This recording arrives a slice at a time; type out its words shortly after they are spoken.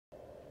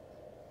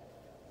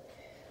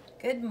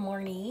Good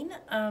morning.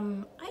 I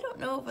don't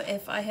know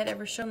if I had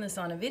ever shown this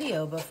on a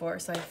video before,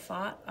 so I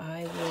thought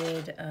I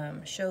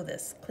would show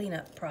this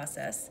cleanup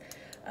process.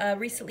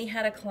 Recently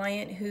had a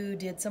client who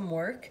did some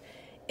work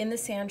in the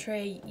sand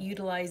tray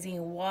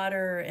utilizing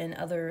water and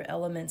other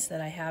elements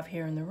that I have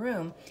here in the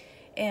room.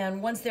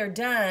 And once they're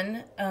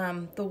done,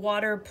 the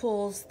water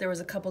pools, there was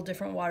a couple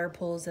different water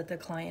pools that the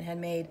client had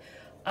made.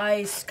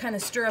 I kind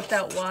of stir up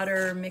that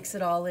water, mix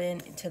it all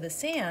into the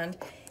sand.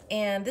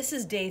 And this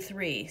is day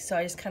 3, so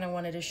I just kind of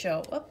wanted to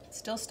show,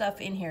 still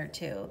stuff in here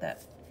too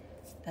that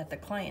the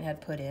client had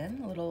put in,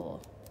 a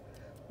little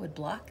wood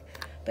block.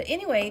 But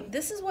anyway,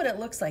 this is what it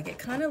looks like. It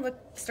kind of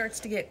starts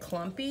to get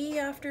clumpy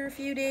after a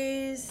few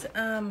days.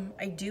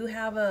 I do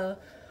have a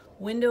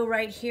window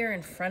right here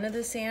in front of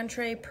the sand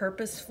tray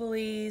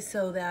purposefully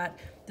so that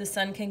the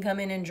sun can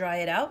come in and dry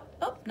it out.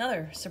 Oh,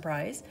 another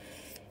surprise.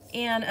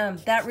 And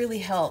that really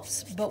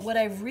helps. But what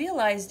I've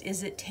realized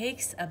is it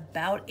takes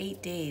about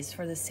 8 days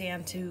for the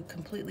sand to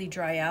completely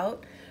dry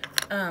out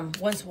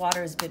once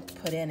water has been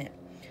put in it.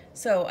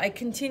 So I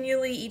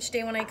continually, each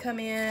day when I come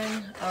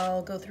in,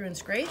 I'll go through and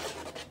scrape.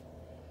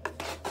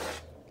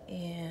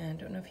 And I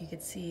don't know if you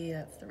could see,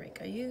 that's the rake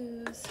I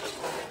use.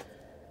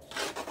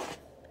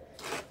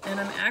 And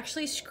I'm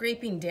actually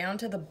scraping down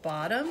to the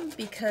bottom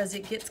because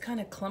it gets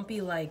kind of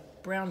clumpy like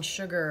brown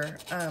sugar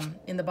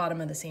in the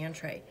bottom of the sand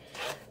tray.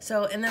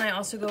 So, and then I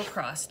also go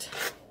across.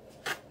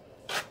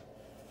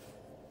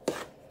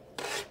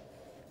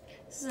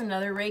 This is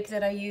another rake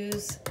that I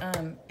use.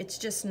 It's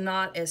just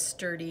not as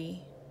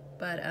sturdy,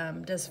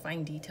 but does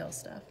fine detail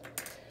stuff.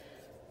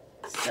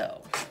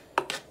 So,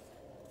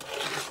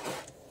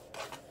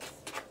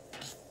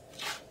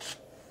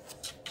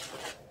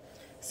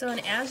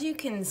 and as you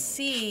can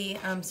see,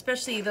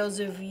 especially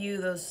those of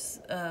you, those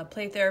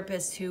play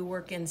therapists who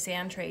work in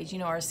sand trays, you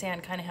know, our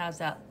sand kind of has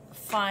that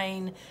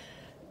fine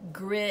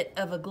grit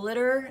of a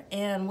glitter.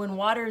 And when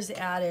water is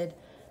added,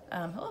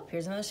 oh,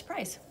 here's another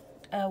surprise.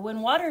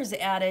 When water is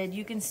added,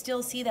 you can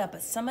still see that,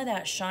 but some of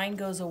that shine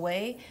goes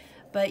away.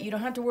 But you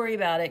don't have to worry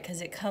about it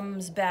because it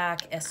comes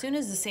back as soon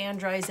as the sand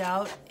dries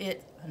out.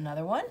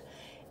 Another one.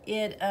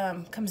 It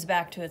comes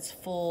back to its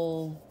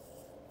full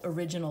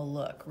original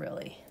look,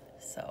 really.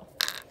 So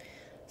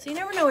you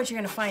never know what you're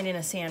gonna find in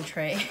a sand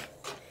tray.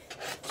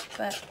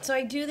 So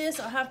I do this,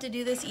 I'll have to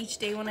do this each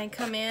day when I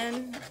come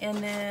in, and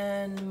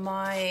then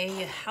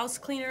my house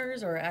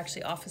cleaners, or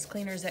actually office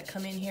cleaners that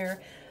come in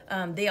here,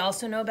 they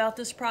also know about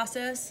this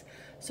process.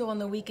 So on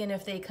the weekend,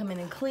 if they come in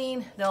and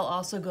clean, they'll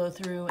also go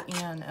through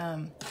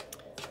and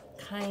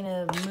kind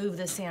of move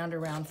the sand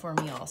around for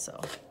me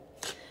also.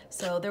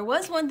 So there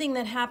was one thing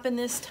that happened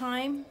this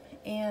time,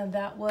 and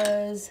that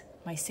was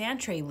my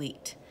sand tray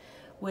leaked,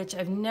 which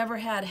I've never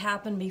had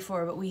happen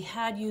before, but we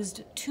had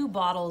used 2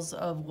 bottles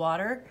of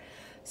water.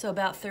 So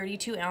about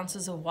 32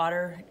 ounces of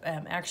water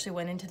actually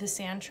went into the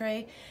sand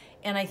tray,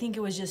 and I think it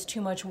was just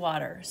too much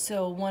water.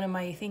 So one of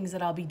my things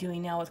that I'll be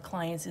doing now with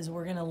clients is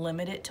we're gonna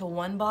limit it to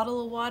 1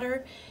 bottle of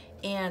water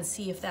and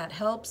see if that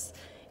helps.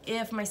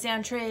 If my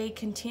sand tray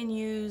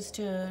continues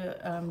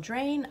to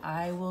drain,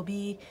 I will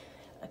be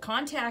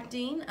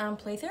contacting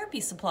Play Therapy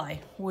Supply,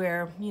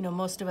 where, you know,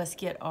 most of us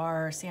get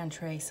our sand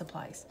tray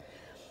supplies.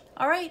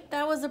 All right,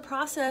 that was the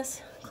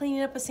process,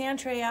 cleaning up a sand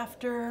tray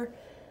after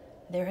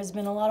there has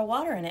been a lot of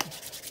water in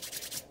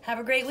it. Have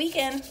a great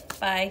weekend.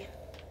 Bye.